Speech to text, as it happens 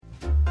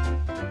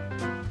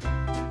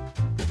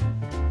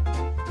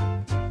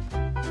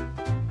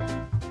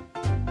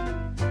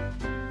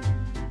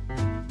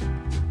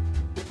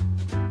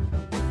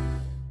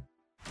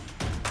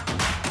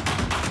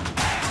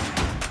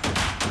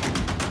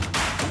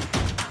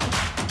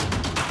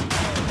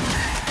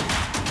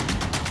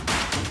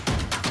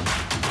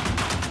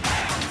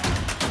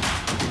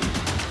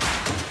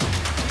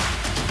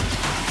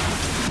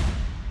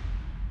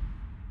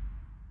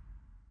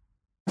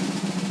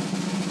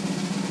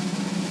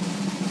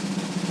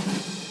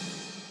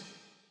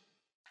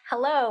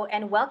Hello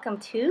and welcome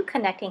to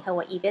Connecting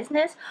Hawaii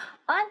Business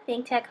on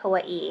ThinkTech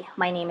Hawaii.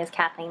 My name is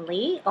Kathleen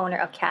Lee, owner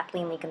of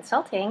Kathleen Lee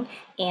Consulting,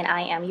 and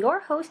I am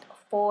your host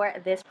for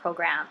this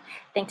program.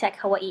 ThinkTech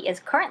Hawaii is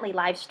currently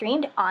live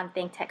streamed on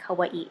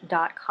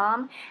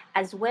thinktechhawaii.com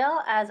as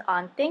well as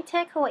on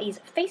ThinkTech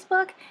Hawaii's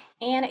Facebook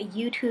and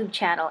YouTube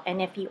channel.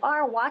 And if you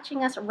are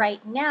watching us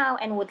right now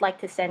and would like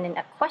to send in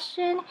a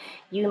question,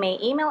 you may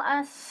email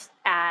us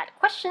at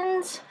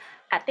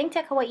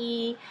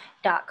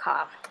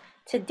questions@thinktechhawaii.com.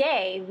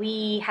 Today,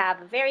 we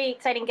have a very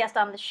exciting guest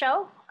on the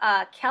show,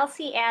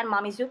 Kelsey Ann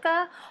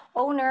Mamizuka,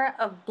 owner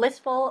of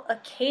Blissful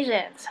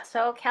Occasions.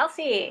 So,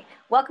 Kelsey,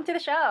 welcome to the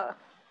show.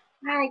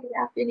 Hi, good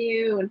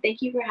afternoon.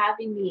 Thank you for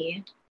having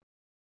me.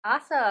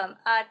 Awesome.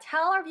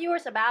 Tell our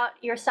viewers about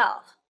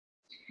yourself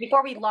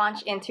before we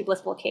launch into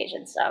Blissful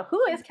Occasions. So,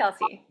 who is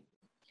Kelsey?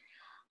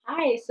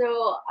 Hi,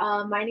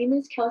 my name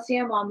is Kelsey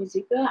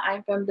Mamizuka.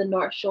 I'm from the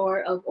North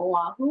Shore of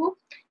Oahu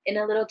in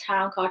a little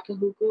town called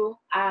Kahuku.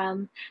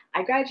 I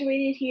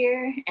graduated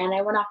here and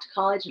I went off to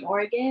college in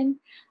Oregon.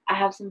 I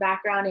have some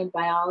background in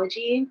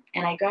biology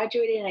and I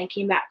graduated and I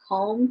came back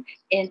home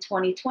in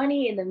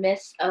 2020 in the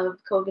midst of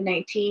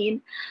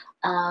COVID-19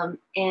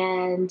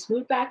 and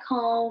moved back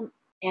home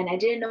and I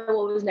didn't know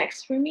what was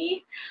next for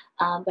me,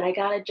 but I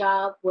got a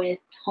job with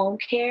home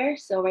care.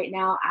 So right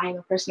now I'm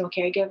a personal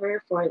caregiver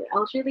for the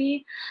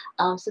elderly.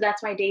 So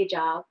that's my day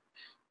job.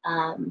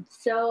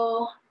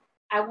 So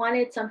I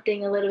wanted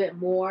something a little bit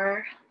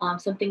more,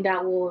 something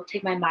that will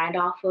take my mind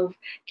off of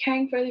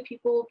caring for other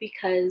people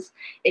because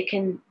it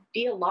can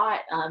be a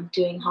lot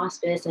doing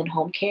hospice and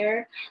home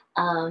care.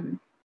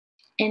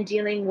 And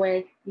dealing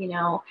with,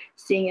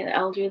 seeing an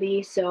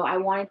elderly. So I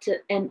wanted to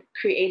and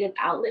creative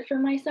outlet for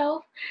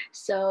myself.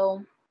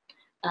 So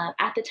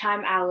at the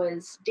time I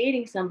was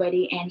dating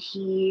somebody and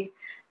he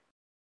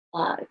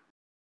uh,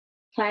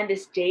 planned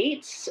this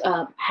date,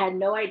 had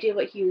no idea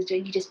what he was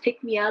doing. He just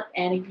picked me up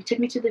and he took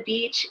me to the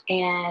beach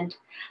and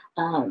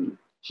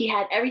he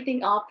had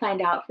everything all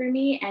planned out for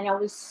me. And it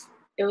was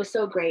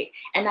so great.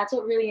 And that's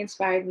what really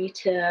inspired me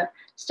to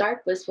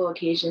start Blissful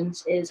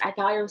Occasions is I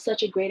thought it was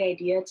such a great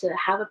idea to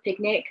have a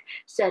picnic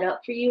set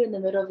up for you in the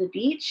middle of the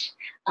beach.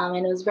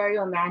 And it was very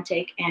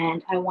romantic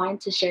and I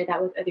wanted to share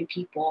that with other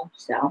people.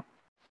 So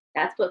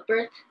that's what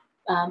birthed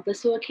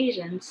Blissful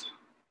Occasions.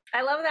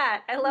 I love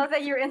that. I love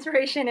that your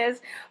inspiration is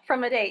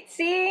from a date.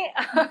 See,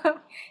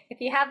 if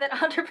you have that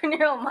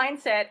entrepreneurial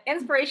mindset,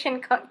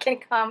 inspiration can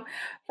come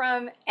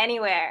from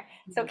anywhere.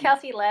 So,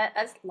 Kelsey, let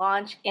us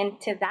launch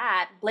into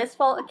that.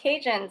 Blissful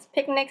Occasions,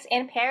 Picnics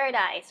in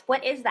Paradise.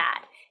 What is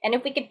that? And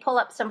if we could pull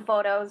up some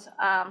photos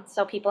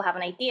so people have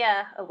an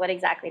idea of what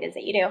exactly it is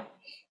that you do.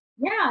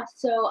 Yeah,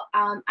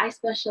 I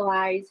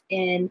specialize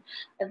in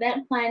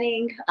event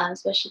planning,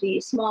 especially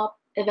small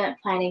event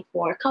planning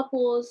for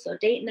couples, so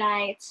date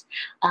nights.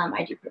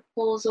 I do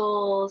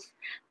proposals,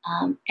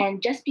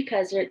 and just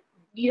because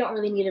you don't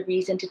really need a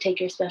reason to take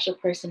your special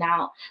person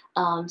out.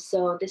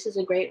 So this is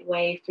a great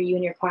way for you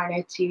and your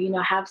partner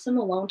to, have some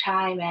alone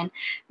time and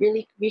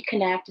really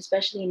reconnect,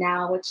 especially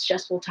now with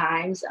stressful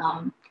times.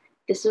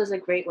 This was a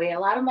great way. A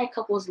lot of my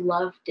couples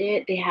loved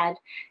it. They had,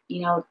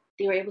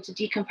 they were able to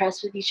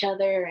decompress with each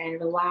other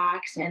and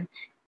relax and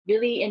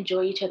really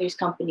enjoy each other's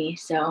company.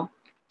 So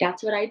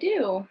that's what I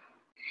do.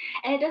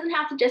 And it doesn't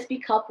have to just be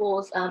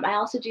couples. I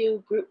also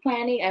do group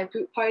planning and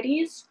group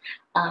parties.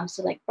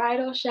 So like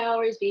bridal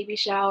showers, baby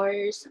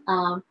showers,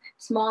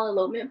 small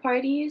elopement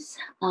parties,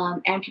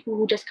 and people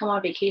who just come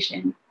on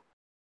vacation.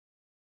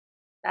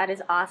 That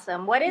is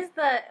awesome. What is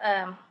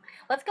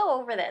let's go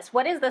over this.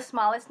 What is the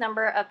smallest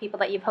number of people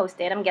that you've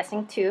hosted? I'm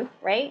guessing two,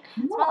 right?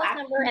 No, Smallest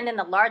number actually, and then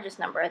the largest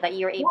number that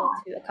you're able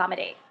yeah. to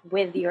accommodate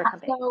with your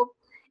company. So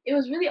it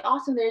was really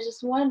awesome. There's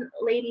this one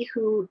lady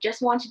who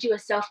just wanted to do a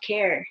self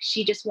care.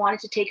 She just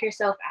wanted to take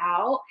herself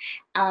out.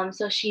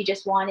 So she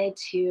just wanted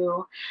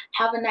to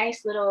have a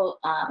nice little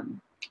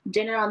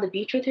dinner on the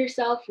beach with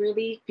herself,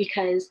 really,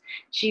 because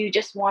she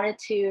just wanted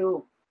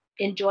to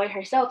enjoy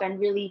herself and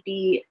really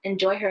be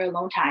enjoy her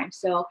alone time.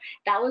 So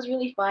that was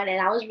really fun and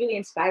I was really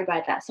inspired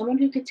by that. Someone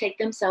who could take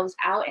themselves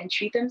out and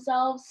treat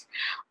themselves.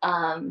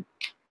 Um,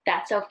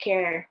 that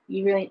self-care,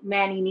 you really,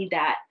 man, you need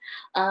that.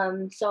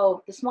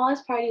 So the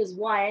smallest party was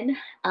one,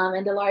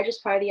 and the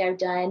largest party I've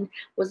done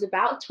was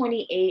about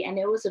 28, and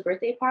it was a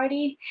birthday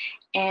party.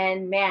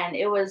 And man,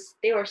 they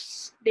were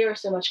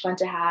so much fun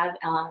to have.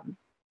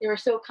 They were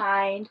so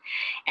kind,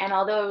 and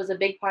although it was a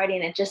big party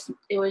and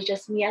it was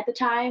just me at the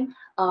time,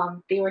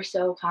 they were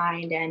so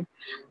kind and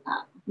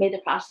made the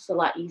process a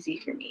lot easy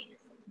for me.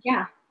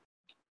 Yeah.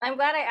 I'm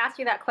glad I asked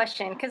you that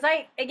question because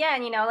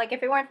again, like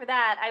if it weren't for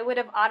that, I would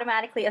have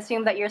automatically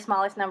assumed that your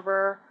smallest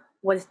number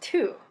was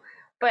two.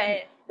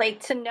 But like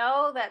to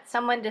know that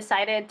someone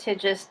decided to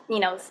just,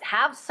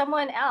 have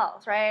someone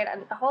else, right?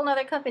 A whole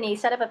nother company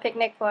set up a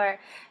picnic for,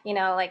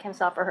 like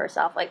himself or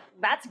herself. Like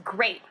that's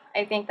great.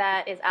 I think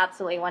that is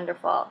absolutely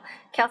wonderful.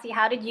 Kelsey,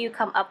 how did you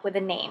come up with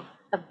the name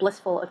of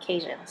Blissful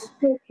Occasions?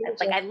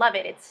 Like I love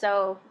it. It's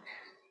so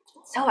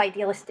so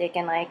idealistic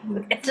and like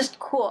it's just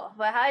cool.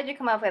 But how did you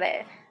come up with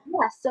it?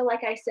 Yeah, so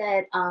like I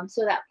said,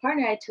 so that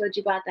partner I told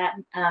you about that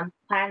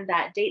planned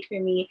that date for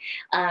me.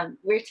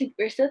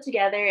 We're still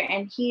together,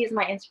 and he is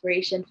my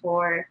inspiration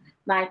for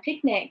my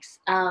picnics.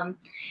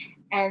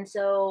 And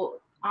so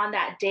on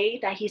that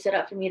date that he set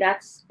up for me,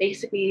 that's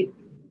basically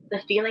the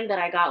feeling that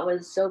I got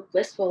was so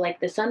blissful. Like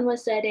the sun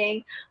was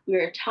setting, we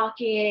were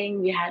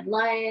talking, we had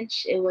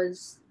lunch. It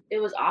was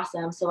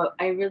awesome. So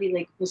I really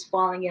like was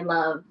falling in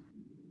love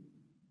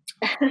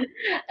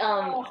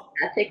Oh,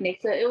 at picnic.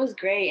 So it was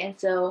great. And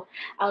so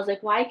I was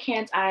like, why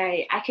can't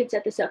I could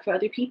set this up for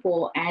other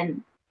people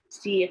and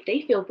see if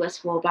they feel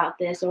blissful about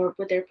this or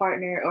with their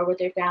partner or with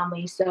their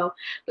family. So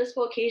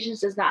blissful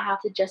occasions does not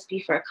have to just be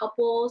for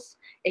couples.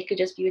 It could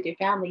just be with your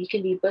family. You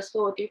can be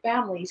blissful with your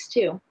families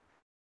too.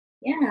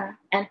 Yeah.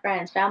 And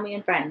friends, family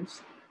and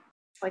friends.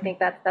 I think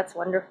that's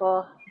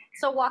wonderful.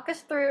 So walk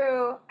us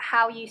through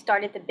how you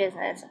started the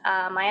business.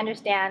 I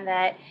understand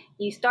that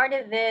you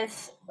started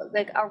this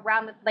like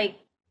around like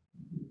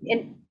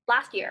in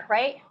last year,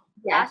 right?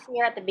 Yes. Last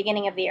year at the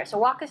beginning of the year. So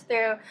walk us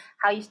through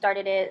how you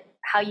started it,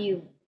 how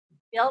you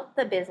built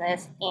the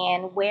business,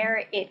 and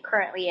where it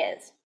currently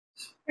is.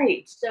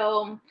 Right.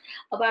 So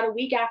about a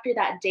week after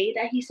that date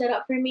that he set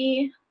up for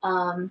me,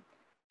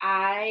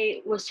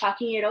 I was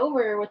talking it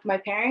over with my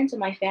parents and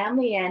my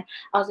family, and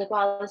I was like,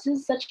 "Wow, this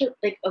is such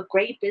a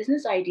great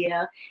business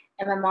idea."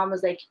 And my mom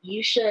was like,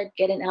 "You should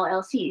get an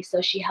LLC."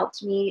 So she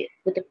helped me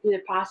with through the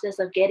process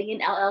of getting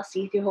an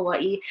LLC through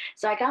Hawaii.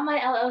 So I got my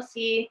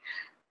LLC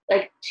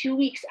like 2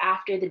 weeks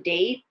after the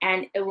date,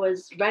 and it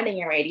was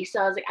running already.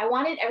 So I was like, I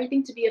wanted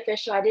everything to be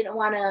official. I didn't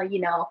want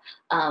to,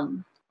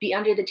 be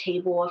under the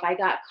table. If I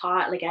got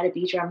caught like at a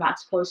beach where I'm not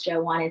supposed to, I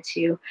wanted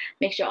to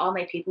make sure all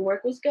my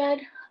paperwork was good.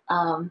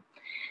 Um,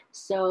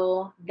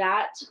 so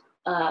that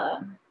uh,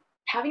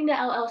 having the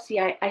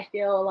LLC, I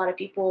feel a lot of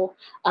people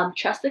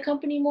trust the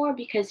company more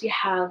because you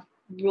have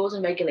rules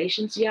and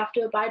regulations you have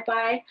to abide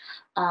by.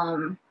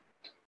 Um,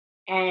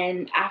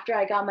 and after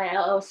I got my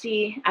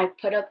LLC, I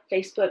put up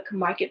Facebook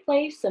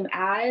Marketplace, some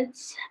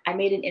ads. I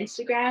made an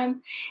Instagram,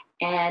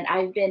 and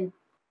I've been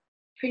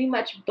pretty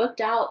much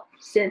booked out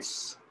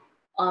since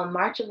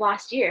March of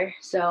last year.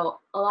 So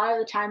a lot of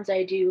the times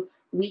I do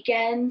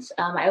weekends.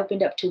 I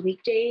opened up to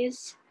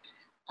weekdays.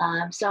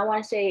 So I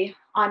want to say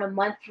on a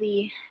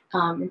monthly,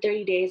 in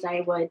 30 days,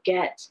 I would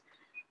get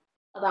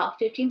about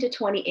 15 to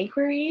 20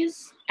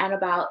 inquiries and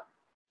about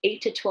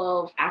 8 to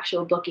 12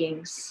 actual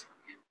bookings,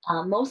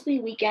 mostly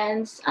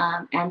weekends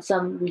and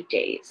some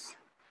weekdays.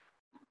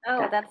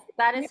 Oh, That,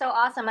 that is so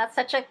awesome. That's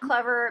such a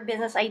clever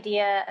business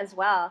idea as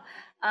well.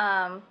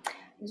 Um,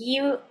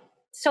 you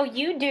so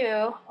you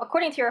do,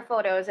 according to your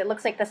photos, it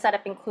looks like the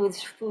setup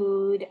includes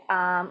food,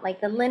 like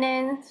the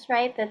linens,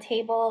 right? The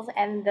tables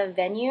and the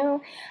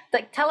venue.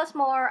 Like, tell us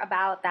more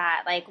about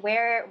that. Like,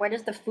 where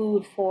does the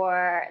food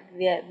for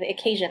the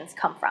occasions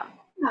come from?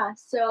 yeah,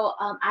 so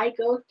I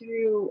go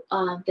through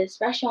this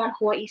restaurant,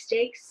 Hawaii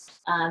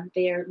Steaks.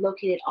 They're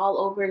located all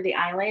over the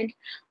island,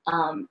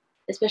 um,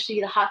 especially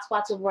the hot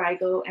spots of where I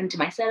go and do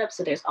my setup.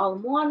 So there's Ala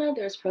Moana,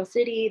 there's Pearl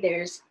City,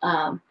 there's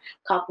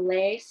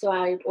Kapolei. So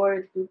I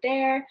order the food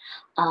there,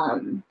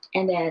 and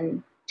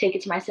then take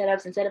it to my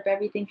setups and set up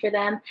everything for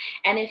them.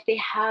 And if they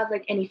have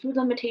like any food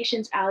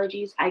limitations,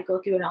 allergies, I go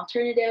through an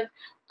alternative.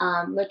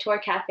 Latour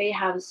Cafe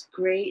has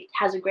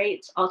a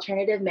great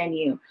alternative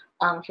menu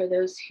for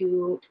those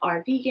who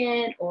are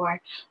vegan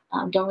or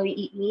don't really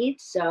eat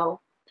meat. So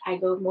I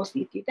go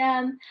mostly through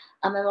them.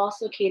 I've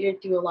also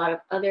catered through a lot of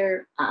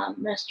other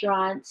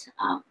restaurants,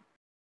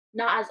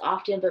 not as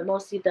often, but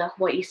mostly the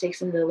Hawaii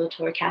Steaks and the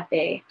Latour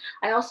Cafe.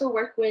 I also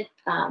work with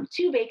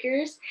two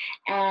bakers,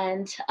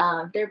 and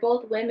they're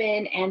both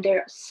women, and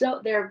their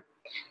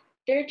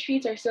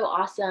treats are so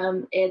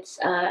awesome. It's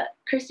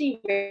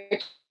Chrissy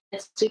Rich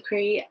to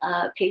create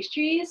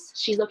pastries.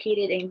 She's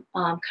located in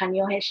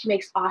Kaneohe. She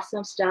makes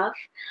awesome stuff,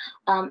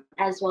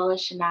 as well as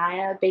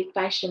Shania. Baked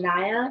by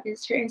Shania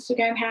is her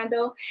Instagram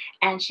handle,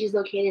 and she's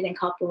located in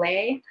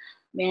Kapolei.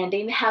 Man,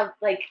 they have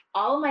like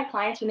all of my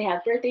clients when they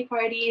have birthday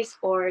parties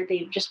or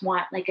they just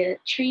want like a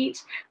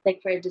treat,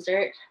 like for a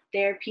dessert.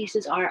 Their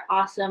pieces are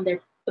awesome.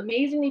 They're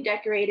amazingly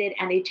decorated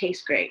and they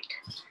taste great.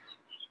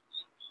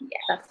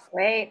 That's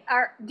great.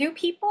 Do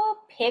people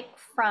pick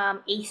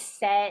from a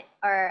set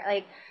or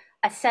like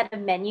a set of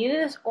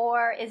menus,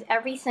 or is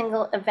every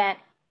single event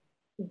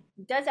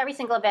does every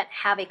single event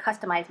have a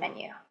customized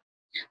menu?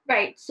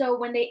 Right. So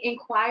when they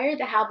inquire,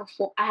 I have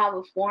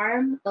a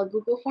form, a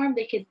Google form.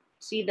 They could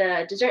see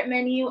the dessert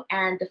menu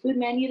and the food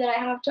menu that I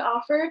have to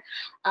offer.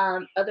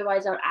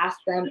 Otherwise, I would ask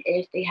them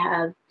if they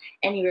have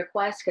any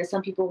requests because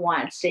some people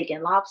want steak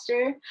and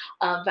lobster,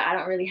 but I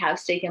don't really have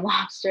steak and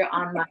lobster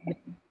on my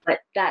menu.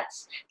 But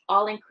that's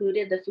all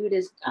included. The food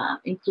is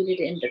included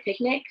in the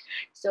picnic.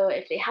 So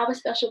if they have a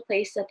special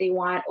place that they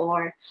want,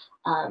 or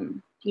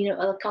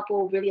a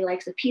couple really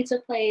likes a pizza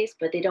place,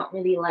 but they don't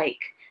really like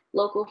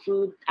local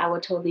food, I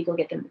would totally go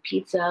get them the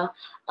pizza.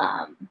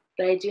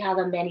 But I do have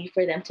a menu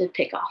for them to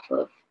pick off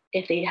of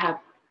if they have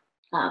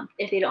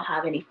if they don't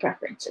have any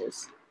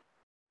preferences.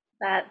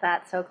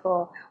 That's so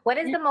cool. What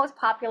is Yeah, the most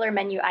popular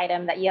menu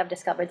item that you have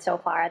discovered so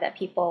far that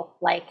people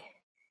like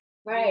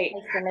right.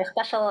 placed in their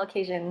special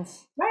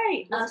occasions,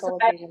 Right. So blissful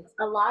occasions?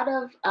 a lot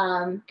of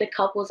the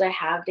couples I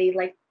have, they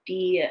like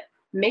the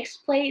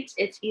mixed plates.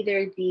 It's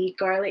either the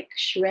garlic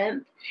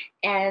shrimp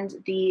and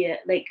the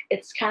like.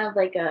 It's kind of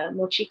like a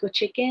mochiko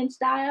chicken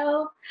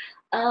style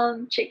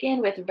chicken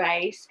with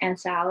rice and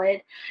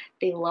salad.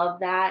 They love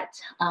that.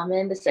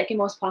 And the second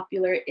most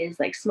popular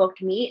is like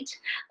smoked meat.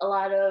 A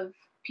lot of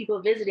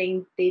people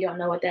visiting, they don't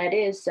know what that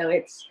is, so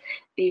it's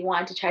they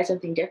want to try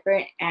something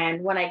different.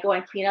 And when I go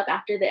and clean up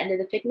after the end of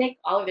the picnic,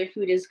 all of their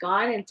food is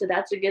gone, and so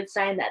that's a good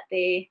sign that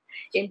they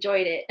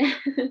enjoyed it.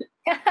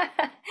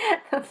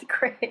 That's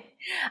great.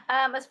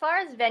 As far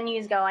as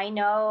venues go, I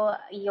know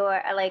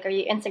your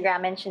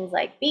Instagram mentions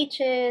like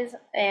beaches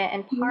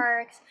and Mhm.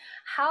 parks.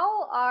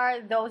 How are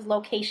those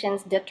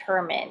locations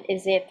determined?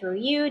 Is it through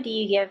you? Do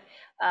you give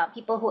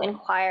people who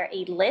inquire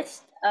a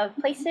list of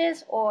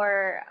places,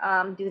 or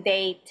do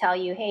they tell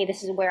you, hey,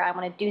 this is where I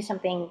want to do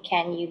something?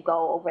 Can you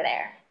go over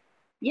there?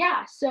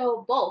 Yeah,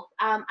 so both.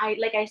 I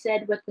like I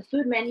said with the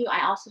food menu,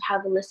 I also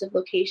have a list of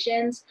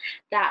locations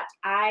that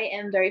I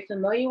am very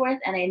familiar with,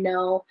 and I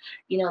know,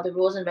 the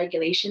rules and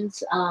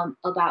regulations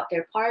about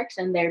their parks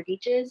and their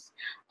beaches.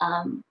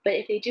 But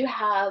if they do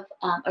have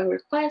a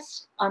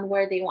request on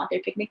where they want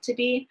their picnic to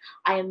be,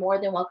 I am more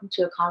than welcome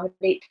to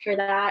accommodate for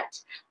that.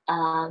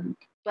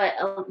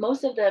 But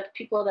most of the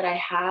people that I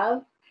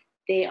have,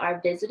 they are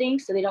visiting,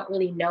 so they don't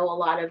really know a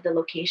lot of the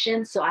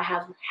locations. So I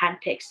have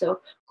handpicked. So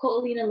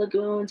Ko'olina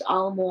Lagoons,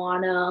 Ala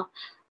Moana,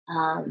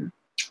 um,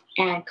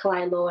 and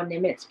Kalaeloa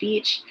Nimitz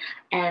Beach.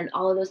 And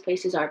all of those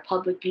places are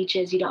public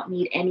beaches. You don't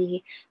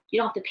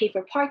have to pay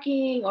for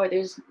parking, or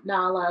there's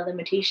not a lot of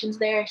limitations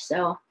there.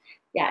 So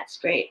yeah, it's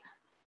great.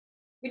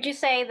 Would you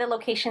say the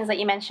locations that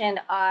you mentioned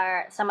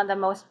are some of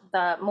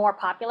the more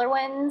popular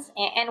ones?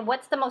 And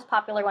what's the most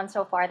popular one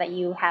so far that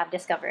you have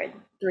discovered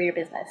through your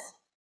business?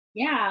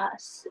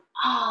 Yes.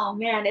 Oh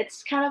man,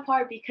 it's kind of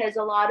hard because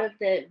a lot of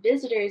the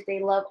visitors, they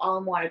love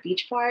Ala Moana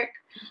Beach Park.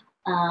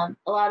 A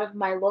lot of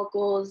my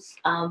locals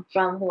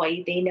from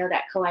Hawaii, they know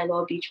that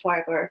Kalaeloa Beach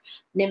Park or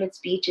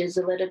Nimitz Beach is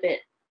a little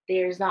bit,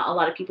 there's not a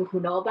lot of people who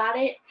know about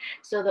it.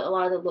 So a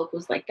lot of the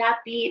locals like that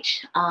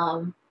beach.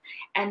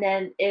 And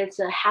then it's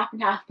a half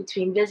and half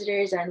between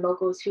visitors and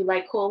locals who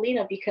like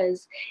Ko'olina,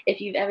 because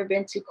if you've ever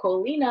been to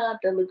Ko'olina,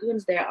 the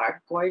lagoons there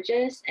are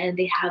gorgeous and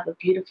they have a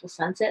beautiful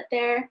sunset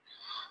there.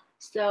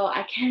 So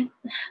I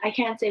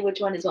can't say which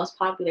one is most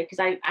popular because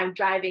I'm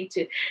driving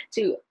to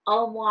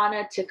Ala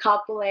Moana, to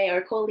Kapolei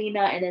or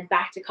Colina, and then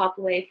back to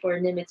Kapolei for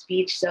Nimitz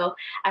Beach. So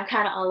I'm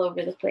kind of all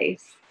over the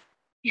place.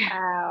 Yeah,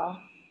 Wow.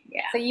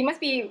 yeah, So you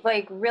must be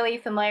like really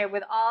familiar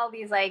with all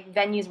these like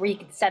venues where you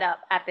could set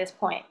up at this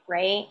point,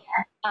 right?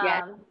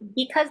 yeah.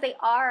 Because they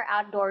are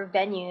outdoor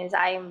venues,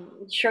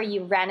 I'm sure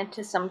you ran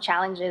into some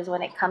challenges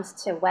when it comes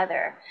to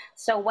weather.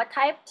 So what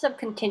types of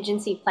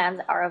contingency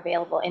plans are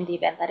available in the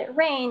event that it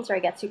rains or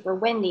it gets super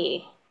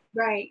windy?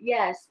 Right.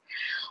 Yes.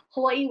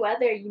 Hawaii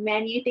weather,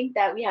 man, you think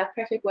that we have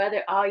perfect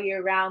weather all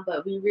year round,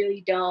 but we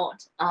really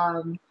don't.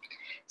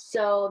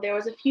 So there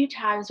was a few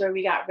times where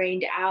we got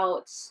rained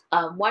out.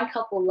 One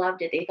couple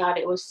loved it. They thought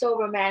it was so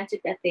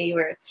romantic that they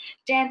were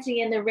dancing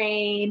in the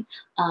rain.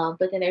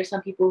 But then there's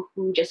some people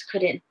who just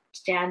couldn't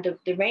stand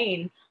the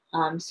rain.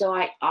 So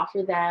I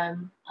offer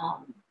them,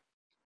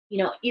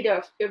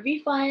 either a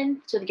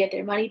refund so to get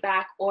their money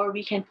back, or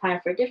we can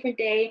plan for a different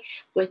day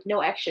with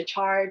no extra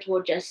charge.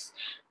 We'll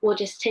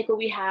just take what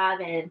we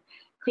have and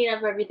clean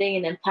up everything,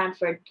 and then plan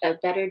for a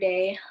better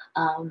day.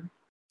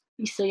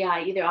 So yeah,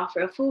 I either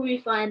offer a full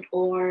refund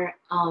or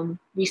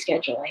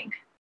rescheduling.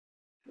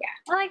 Yeah.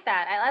 I like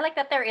that. I like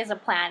that there is a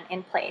plan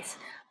in place.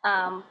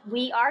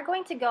 We are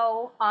going to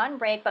go on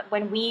break, but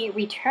when we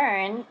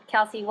return,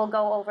 Kelsey will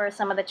go over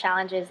some of the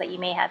challenges that you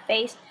may have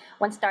faced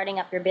when starting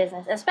up your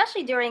business,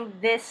 especially during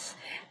this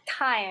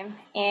time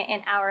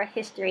in our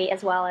history,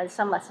 as well as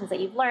some lessons that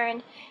you've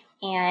learned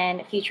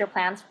and future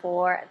plans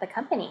for the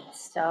company.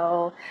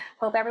 So,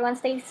 hope everyone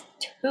stays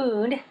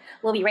tuned.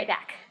 We'll be right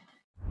back.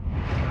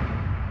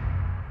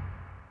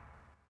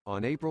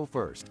 On April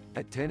 1st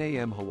at 10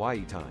 a.m.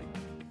 Hawaii time,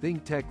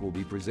 Think Tech will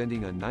be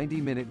presenting a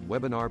 90-minute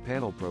webinar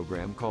panel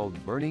program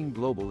called Burning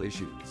Global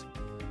Issues.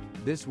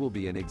 This will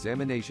be an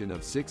examination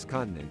of 6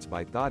 continents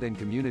by thought and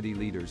community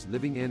leaders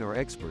living in or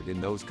expert in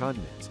those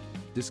continents,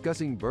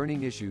 discussing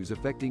burning issues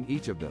affecting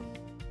each of them,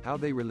 how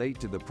they relate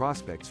to the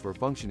prospects for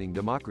functioning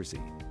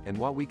democracy, and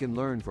what we can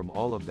learn from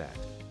all of that.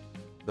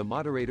 The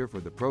moderator for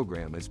the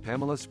program is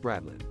Pamela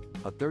Spradlin,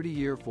 a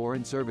 30-year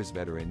foreign service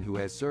veteran who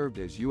has served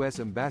as U.S.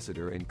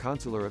 ambassador and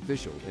consular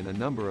official in a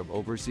number of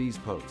overseas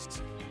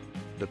posts.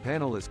 The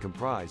panel is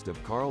comprised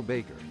of Carl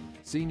Baker,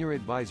 Senior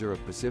Advisor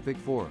of Pacific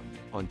Forum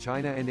on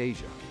China and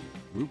Asia,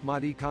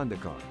 Rupmati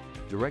Kandakar,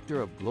 Director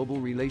of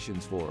Global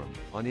Relations Forum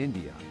on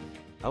India,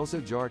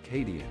 Elsa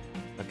Jark-Hadian,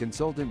 a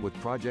consultant with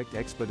Project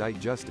Expedite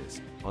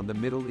Justice on the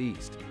Middle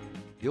East,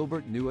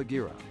 Gilbert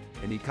Nuagira,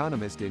 an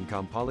economist in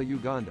Kampala,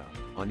 Uganda,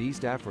 on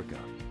East Africa,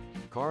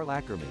 Carl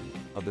Ackerman,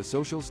 of the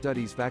Social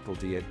Studies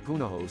faculty at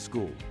Punahou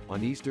School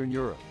on Eastern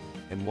Europe,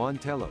 and Juan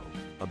Tello,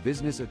 a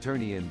business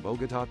attorney in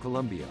Bogota,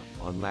 Colombia,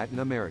 on Latin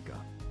America.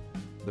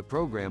 The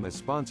program is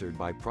sponsored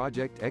by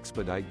Project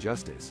Expedite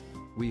Justice.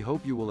 We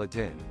hope you will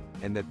attend,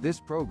 and that this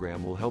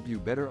program will help you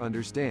better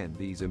understand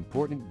these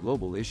important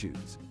global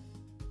issues.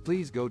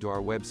 Please go to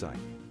our website,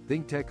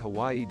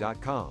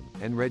 thinktechhawaii.com,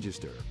 and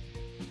register.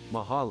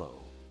 Mahalo.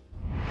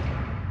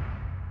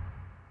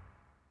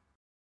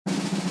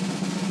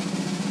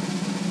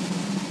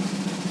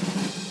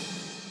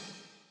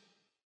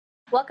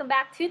 Welcome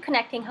back to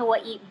Connecting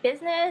Hawaii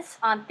Business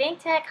on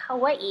ThinkTech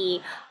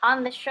Hawaii.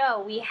 On the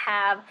show, we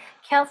have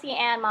Kelsey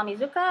Ann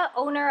Mamizuka,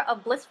 owner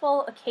of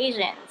Blissful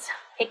Occasions,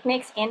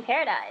 Picnics in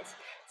Paradise.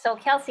 So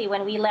Kelsey,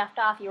 when we left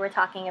off, you were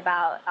talking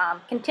about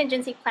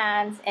contingency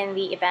plans in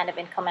the event of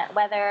inclement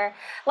weather.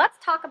 Let's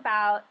talk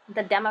about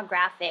the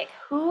demographic.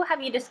 Who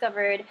have you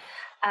discovered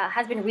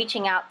has been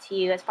reaching out to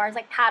you as far as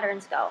like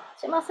patterns go?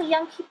 So mostly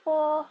young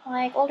people,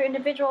 like older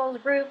individuals,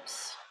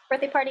 groups,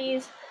 birthday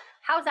parties.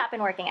 How's that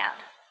been working out?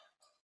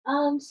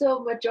 So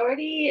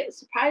majority,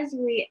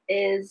 surprisingly,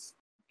 is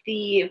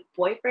the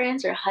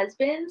boyfriends or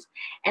husbands,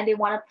 and they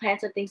want to plan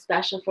something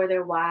special for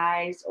their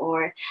wives,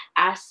 or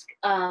ask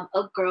a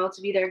girl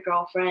to be their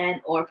girlfriend,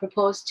 or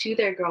propose to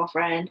their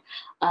girlfriend.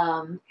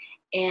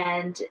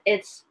 And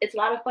it's a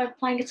lot of fun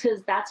planning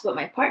because that's what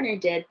my partner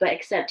did, but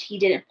except he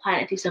didn't plan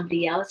it through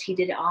somebody else. He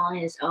did it all on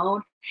his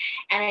own.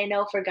 And I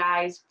know for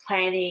guys,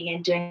 planning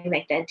and doing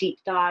like that deep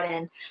thought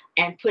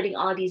and putting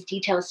all these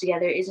details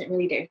together isn't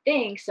really their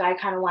thing. So I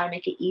kind of want to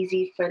make it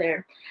easy for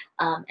their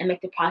and make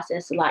the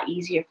process a lot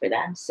easier for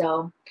them.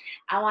 So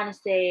I want to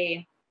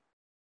say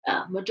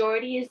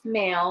majority is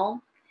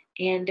male,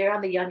 and they're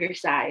on the younger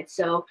side.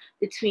 So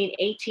between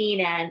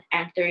 18 and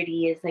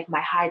 30 is like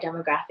my high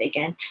demographic,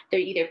 and they're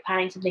either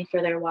planning something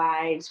for their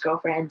wives,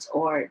 girlfriends,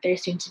 or their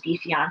soon-to-be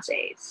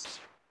fiancés.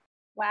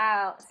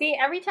 Wow. See,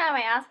 every time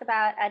I ask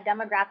about a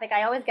demographic,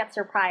 I always get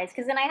surprised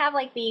because then I have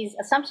like these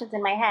assumptions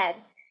in my head.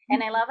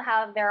 And I love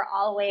how they're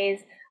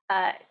always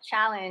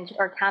challenged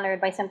or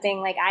countered by something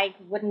like I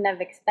wouldn't have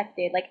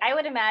expected. Like I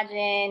would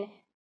imagine,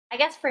 I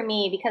guess for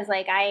me, because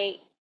like I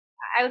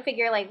would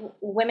figure like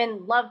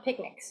women love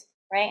picnics,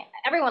 right?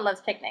 Everyone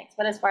loves picnics,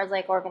 but as far as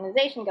like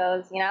organization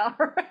goes,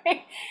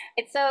 right?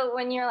 It's so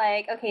when you're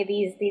like, okay,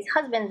 these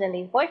husbands and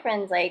these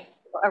boyfriends like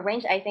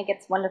arrange, I think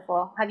it's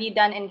wonderful. Have you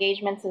done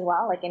engagements as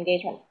well, like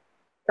engagement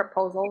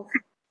proposals?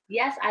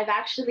 Yes, I've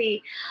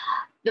actually,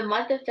 the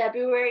month of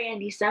February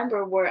and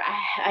December where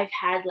I've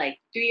had like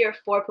 3 or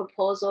 4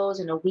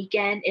 proposals in a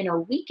weekend, and it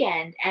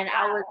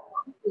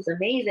was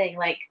amazing.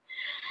 Like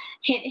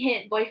hint,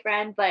 hint,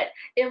 boyfriend, but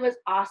it was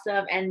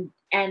awesome.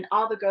 And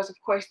all the girls, of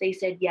course, they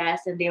said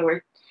yes, and they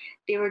were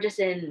just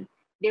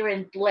they were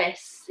in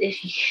bliss,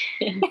 if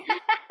you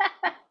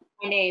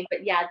my name.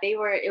 But yeah,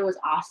 it was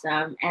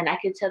awesome, and I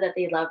could tell that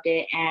they loved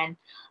it. And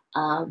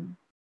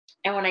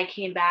when I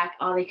came back,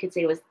 all they could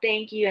say was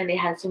thank you, and they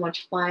had so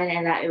much fun,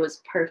 and that it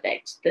was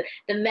perfect.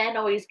 The men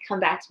always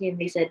come back to me and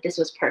they said this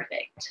was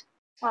perfect.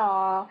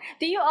 Oh,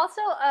 do you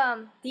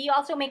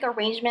also make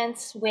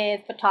arrangements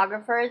with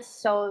photographers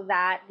so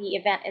that the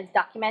event is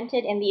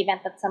documented in the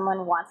event that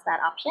someone wants that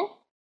option?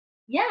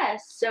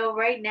 Yes. So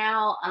right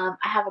now, I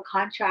have a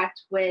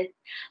contract with.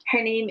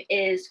 Her name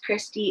is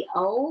Christy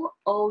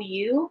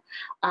OU,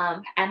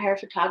 and her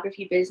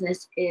photography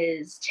business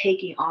is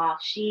taking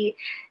off. She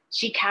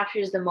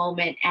captures the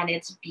moment, and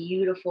it's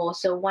beautiful.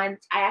 So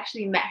once I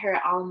actually met her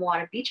at Ala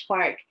Moana Beach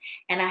Park,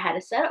 and I had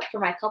a setup for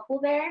my couple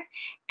there,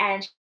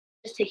 and she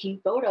was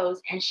taking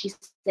photos, and she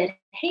said,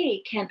 "Hey,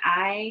 can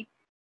I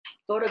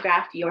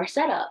photograph your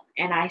setup?"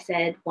 And I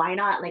said, why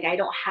not? Like, I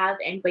don't have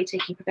anybody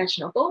taking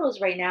professional photos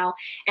right now,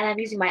 and I'm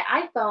using my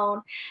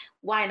iPhone.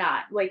 Why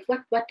not? Like,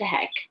 what the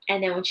heck?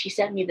 And then when she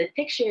sent me the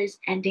pictures,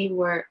 and they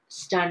were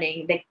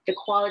stunning. The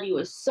quality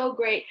was so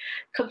great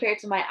compared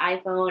to my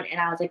iPhone, and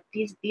I was like,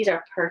 these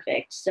are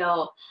perfect.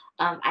 So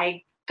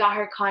I got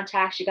her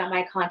contact. She got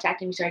my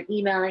contact, and we started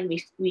emailing.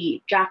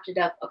 We drafted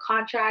up a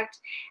contract,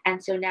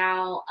 and so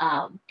now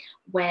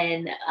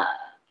when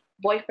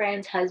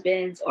boyfriends,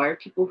 husbands, or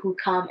people who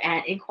come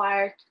and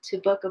inquire to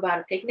book about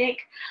a picnic,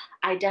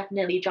 I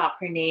definitely drop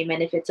her name.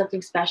 And if it's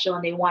something special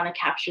and they want to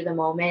capture the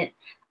moment,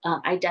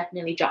 I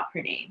definitely drop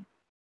her name.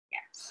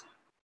 Yes.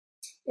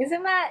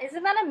 Isn't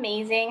that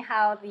amazing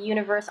how the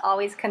universe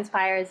always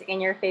conspires in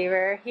your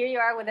favor? Here you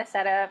are with a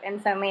setup,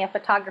 and suddenly a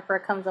photographer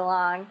comes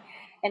along,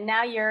 and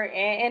now you're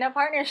in a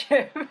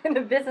partnership, in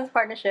a business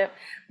partnership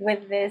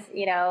with this,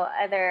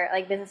 other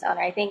like business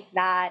owner. I think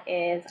that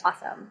is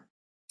awesome.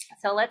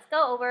 So let's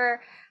go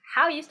over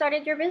how you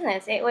started your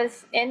business. It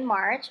was in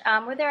March.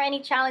 Were there any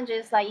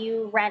challenges that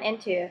you ran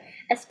into,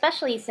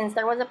 especially since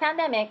there was a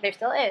pandemic? There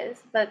still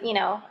is, but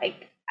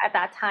like at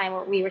that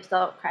time we were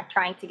still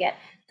trying to get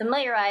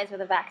familiarized with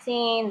the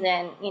vaccines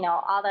and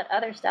all that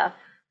other stuff.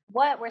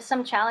 What were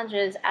some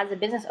challenges as a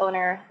business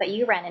owner that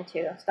you ran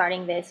into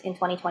starting this in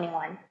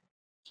 2021?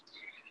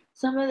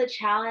 Some of the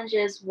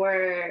challenges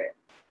were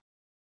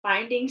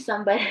finding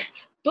somebody,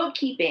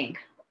 bookkeeping,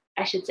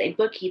 I should say,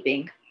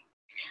 bookkeeping.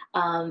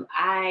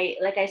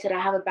 Like I said, I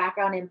have a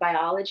background in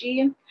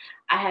biology.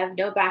 I have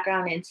no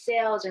background in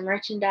sales or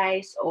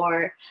merchandise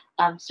or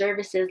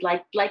services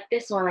like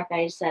this one, like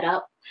I set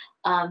up.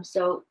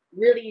 So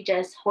really,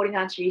 just holding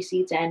on to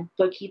receipts and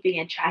bookkeeping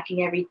and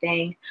tracking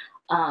everything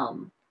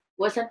um,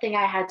 was something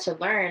I had to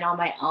learn on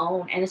my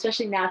own. And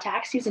especially now,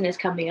 tax season is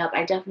coming up.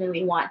 I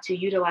definitely want to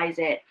utilize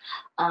it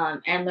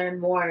and learn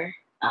more.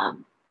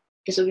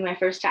 This will be my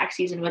first tax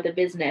season with a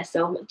business.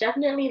 So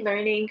definitely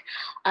learning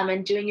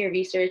and doing your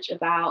research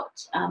about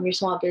your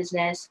small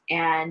business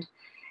and,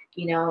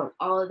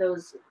 all of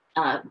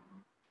um,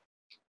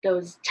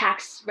 those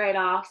tax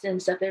write-offs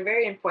and stuff. They're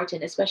very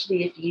important,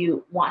 especially if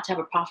you want to have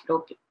a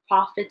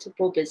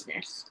profitable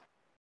business.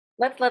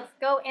 Let's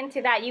go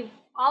into that. You've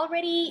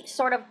already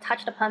sort of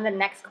touched upon the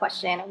next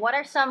question. What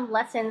are some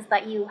lessons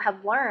that you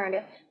have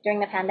learned during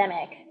the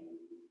pandemic?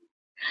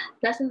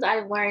 Lessons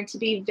I've learned: to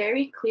be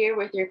very clear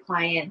with your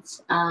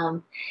clients.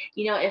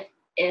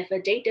 If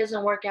a date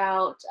doesn't work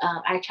out,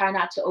 I try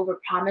not to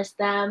overpromise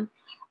them.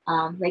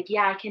 Like,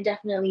 yeah, I can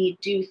definitely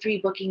do 3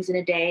 bookings in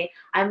a day.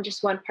 I'm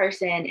just one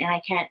person, and I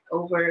can't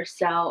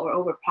oversell or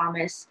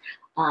overpromise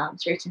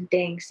certain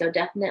things. So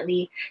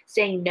definitely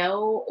saying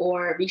no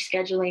or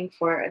rescheduling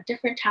for a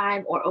different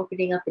time or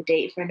opening up a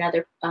date for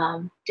another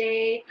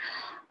day.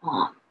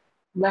 Um,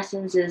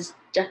 Lessons is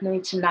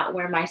definitely to not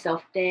wear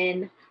myself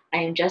thin. I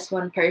am just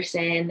one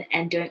person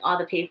and doing all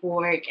the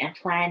paperwork and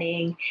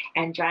planning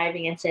and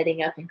driving and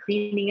setting up and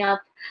cleaning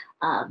up.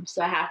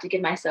 So I have to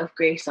give myself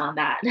grace on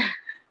that.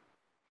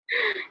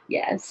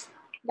 Yes.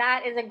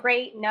 That is a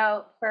great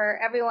note for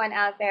everyone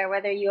out there,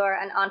 whether you're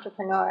an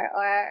entrepreneur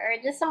or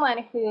just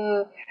someone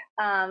who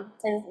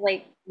is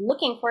like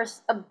looking for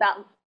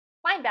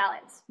find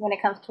balance when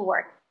it comes to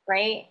work,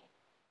 right?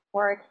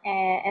 Work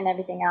and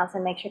everything else,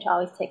 and make sure to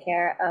always take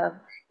care of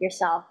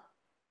yourself.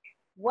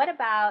 What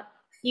about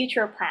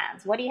future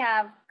plans? What do you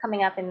have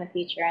coming up in the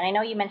future? And I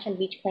know you mentioned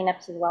beach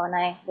cleanups as well, and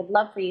I would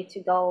love for you to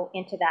go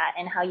into that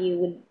and how you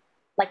would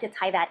like to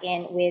tie that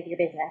in with your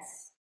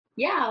business.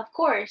 Yeah, of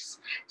course.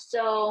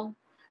 So,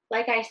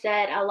 like I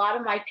said, a lot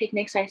of my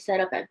picnics I set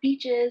up at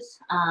beaches,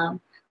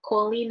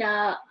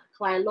 Kolina,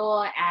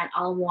 Kailua, and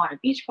Ala Moana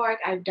Beach Park.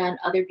 I've done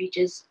other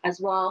beaches as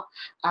well.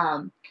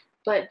 Um,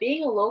 but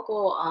being a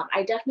local,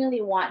 I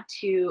definitely want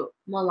to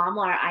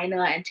malama our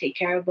aina and take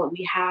care of what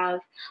we have.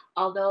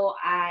 Although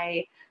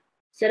I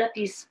set up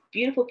these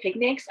beautiful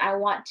picnics, I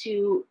want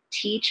to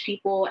teach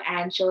people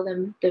and show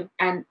them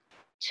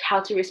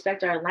how to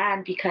respect our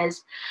land,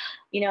 because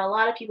a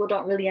lot of people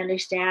don't really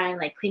understand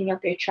like cleaning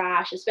up their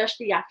trash,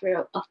 especially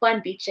after a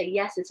fun beach day.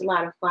 Yes, it's a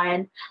lot of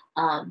fun,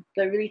 but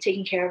really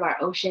taking care of our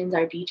oceans,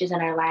 our beaches,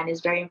 and our land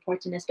is very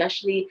important,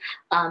 especially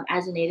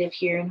as a native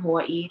here in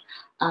Hawaii.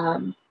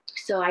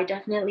 So I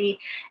definitely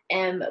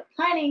am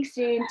planning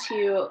soon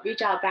to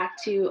reach out back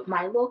to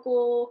my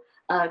local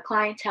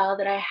clientele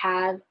that I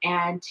have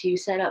and to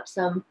set up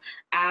some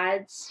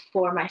ads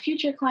for my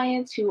future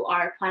clients who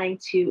are planning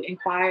to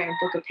inquire and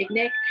book a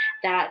picnic,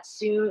 that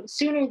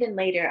sooner than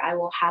later I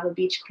will have a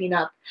beach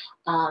cleanup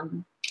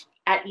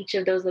at each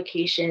of those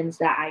locations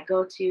that I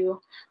go to,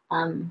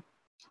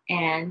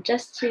 and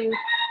just to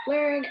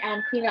learn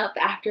and clean up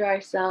after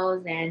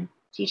ourselves and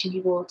teaching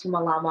people to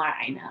malama our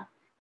aina.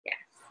 Yes.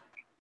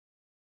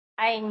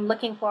 I'm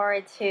looking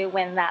forward to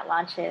when that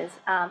launches.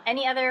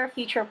 Any other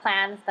future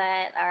plans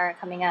that are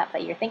coming up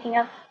that you're thinking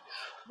of?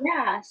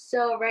 Yeah,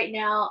 so right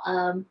now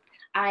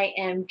I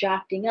am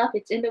drafting up.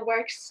 It's in the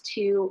works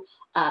to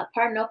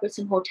partner up with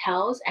some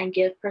hotels and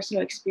give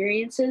personal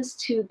experiences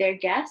to their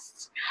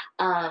guests.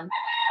 Um,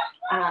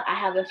 I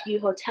have a few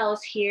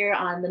hotels here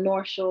on the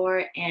North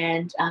Shore,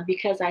 and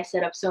because I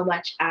set up so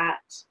much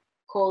at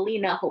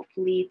Kolina,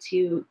 hopefully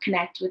to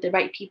connect with the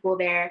right people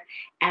there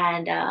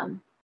and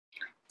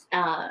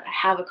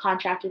have a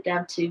contract with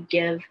them to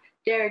give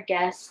their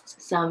guests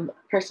some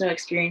personal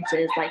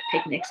experiences like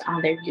picnics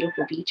on their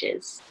beautiful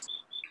beaches.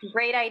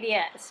 Great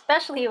idea,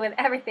 especially with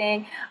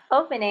everything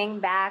opening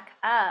back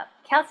up.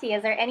 Kelsey,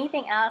 is there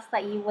anything else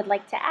that you would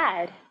like to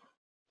add?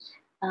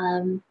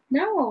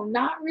 No,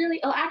 not really.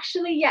 Oh,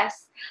 actually,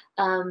 yes.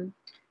 Um,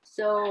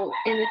 so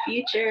in the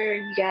future,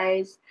 you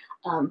guys,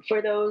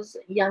 for those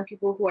young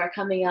people who are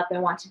coming up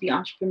and want to be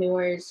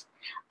entrepreneurs,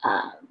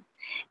 um,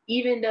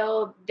 even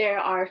though there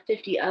are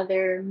 50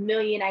 other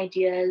million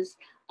ideas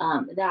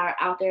that are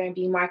out there and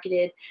being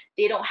marketed,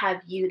 they don't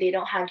have you, they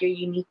don't have your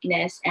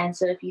uniqueness. And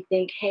so if you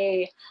think,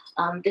 hey,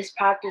 this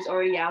product is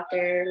already out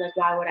there, like,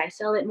 why would I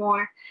sell it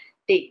more?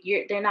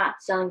 They're not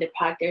selling the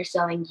product, they're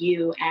selling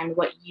you and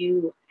what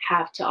you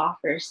have to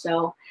offer.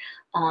 So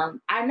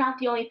I'm not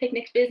the only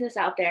picnic business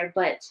out there,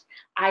 but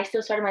I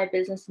still started my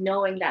business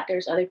knowing that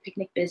there's other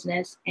picnic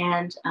business,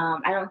 and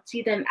I don't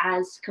see them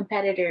as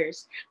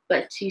competitors,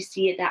 but to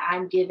see it that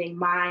I'm giving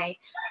my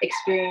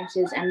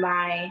experiences and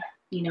my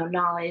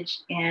knowledge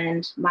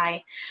and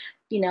my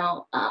you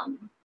know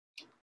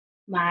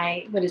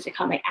my what is it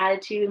called, my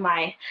attitude,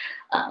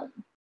 um,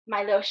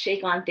 my little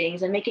shake on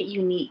things, and make it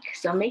unique.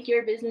 So make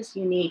your business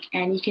unique,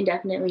 and you can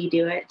definitely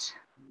do it.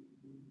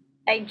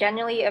 I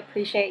genuinely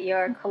appreciate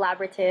your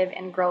collaborative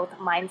and growth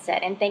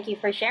mindset, and thank you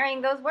for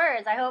sharing those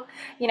words. I hope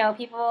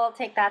people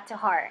take that to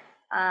heart.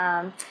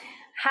 Um,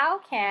 how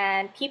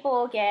can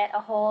people get a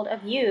hold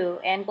of you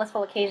and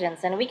Blissful Occasions?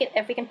 And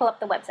if we can pull up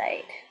the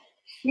website.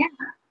 Yeah.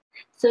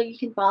 So you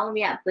can follow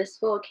me at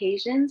Blissful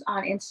Occasions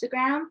on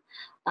Instagram.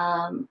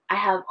 I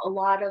have a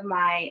lot of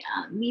my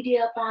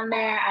media up on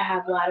there. I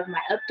have a lot of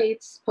my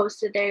updates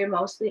posted there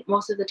most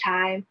of the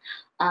time.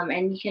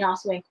 And you can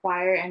also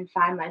inquire and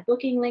find my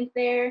booking link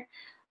there.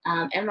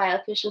 And my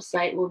official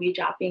site will be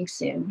dropping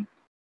soon.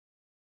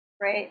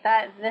 Great.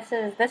 This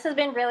has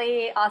been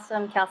really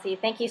awesome, Kelsey.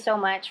 Thank you so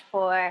much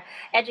for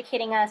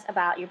educating us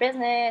about your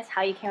business,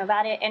 how you came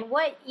about it, and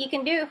what you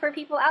can do for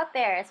people out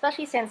there,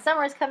 especially since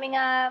summer is coming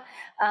up,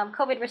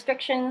 COVID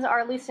restrictions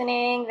are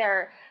loosening.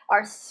 There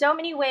are so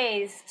many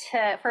ways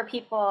for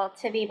people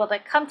to be able to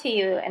come to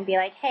you and be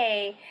like,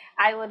 "Hey,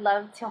 I would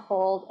love to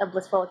hold a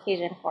blissful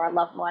occasion for a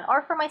loved one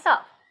or for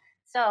myself."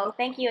 So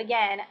thank you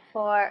again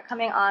for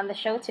coming on the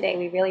show today.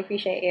 We really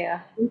appreciate you.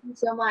 Thank you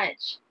so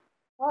much.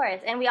 Of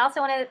course. And we also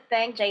want to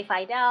thank Jay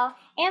Fidel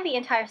and the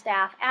entire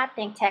staff at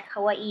Think Tech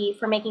Hawaii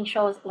for making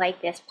shows like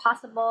this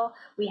possible.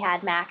 We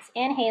had Max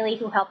and Haley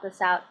who helped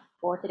us out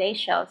for today's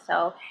show.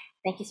 So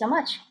thank you so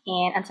much.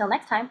 And until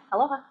next time,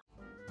 aloha.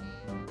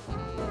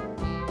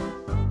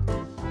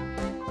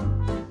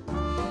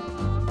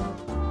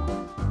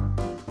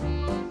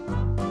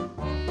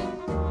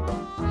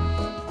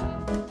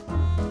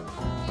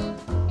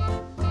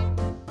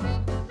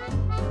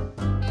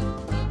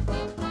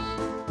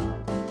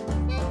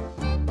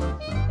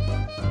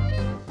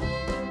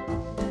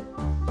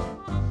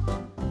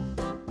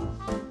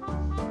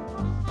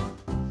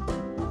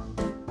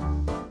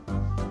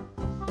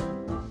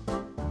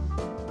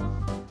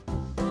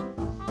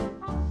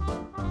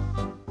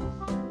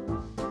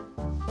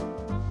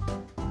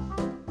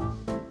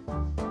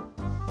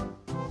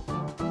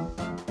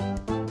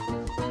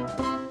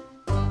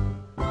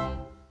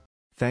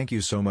 Thank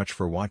you so much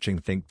for watching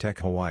Think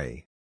Tech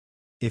Hawaii.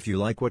 If you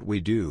like what we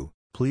do,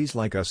 please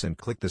like us and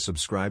click the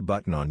subscribe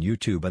button on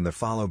YouTube and the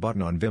follow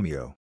button on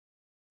Vimeo.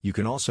 You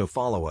can also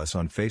follow us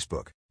on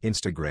Facebook,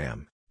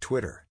 Instagram,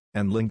 Twitter,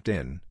 and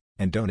LinkedIn,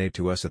 and donate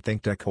to us at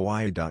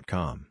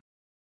thinktechhawaii.com.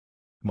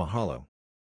 Mahalo.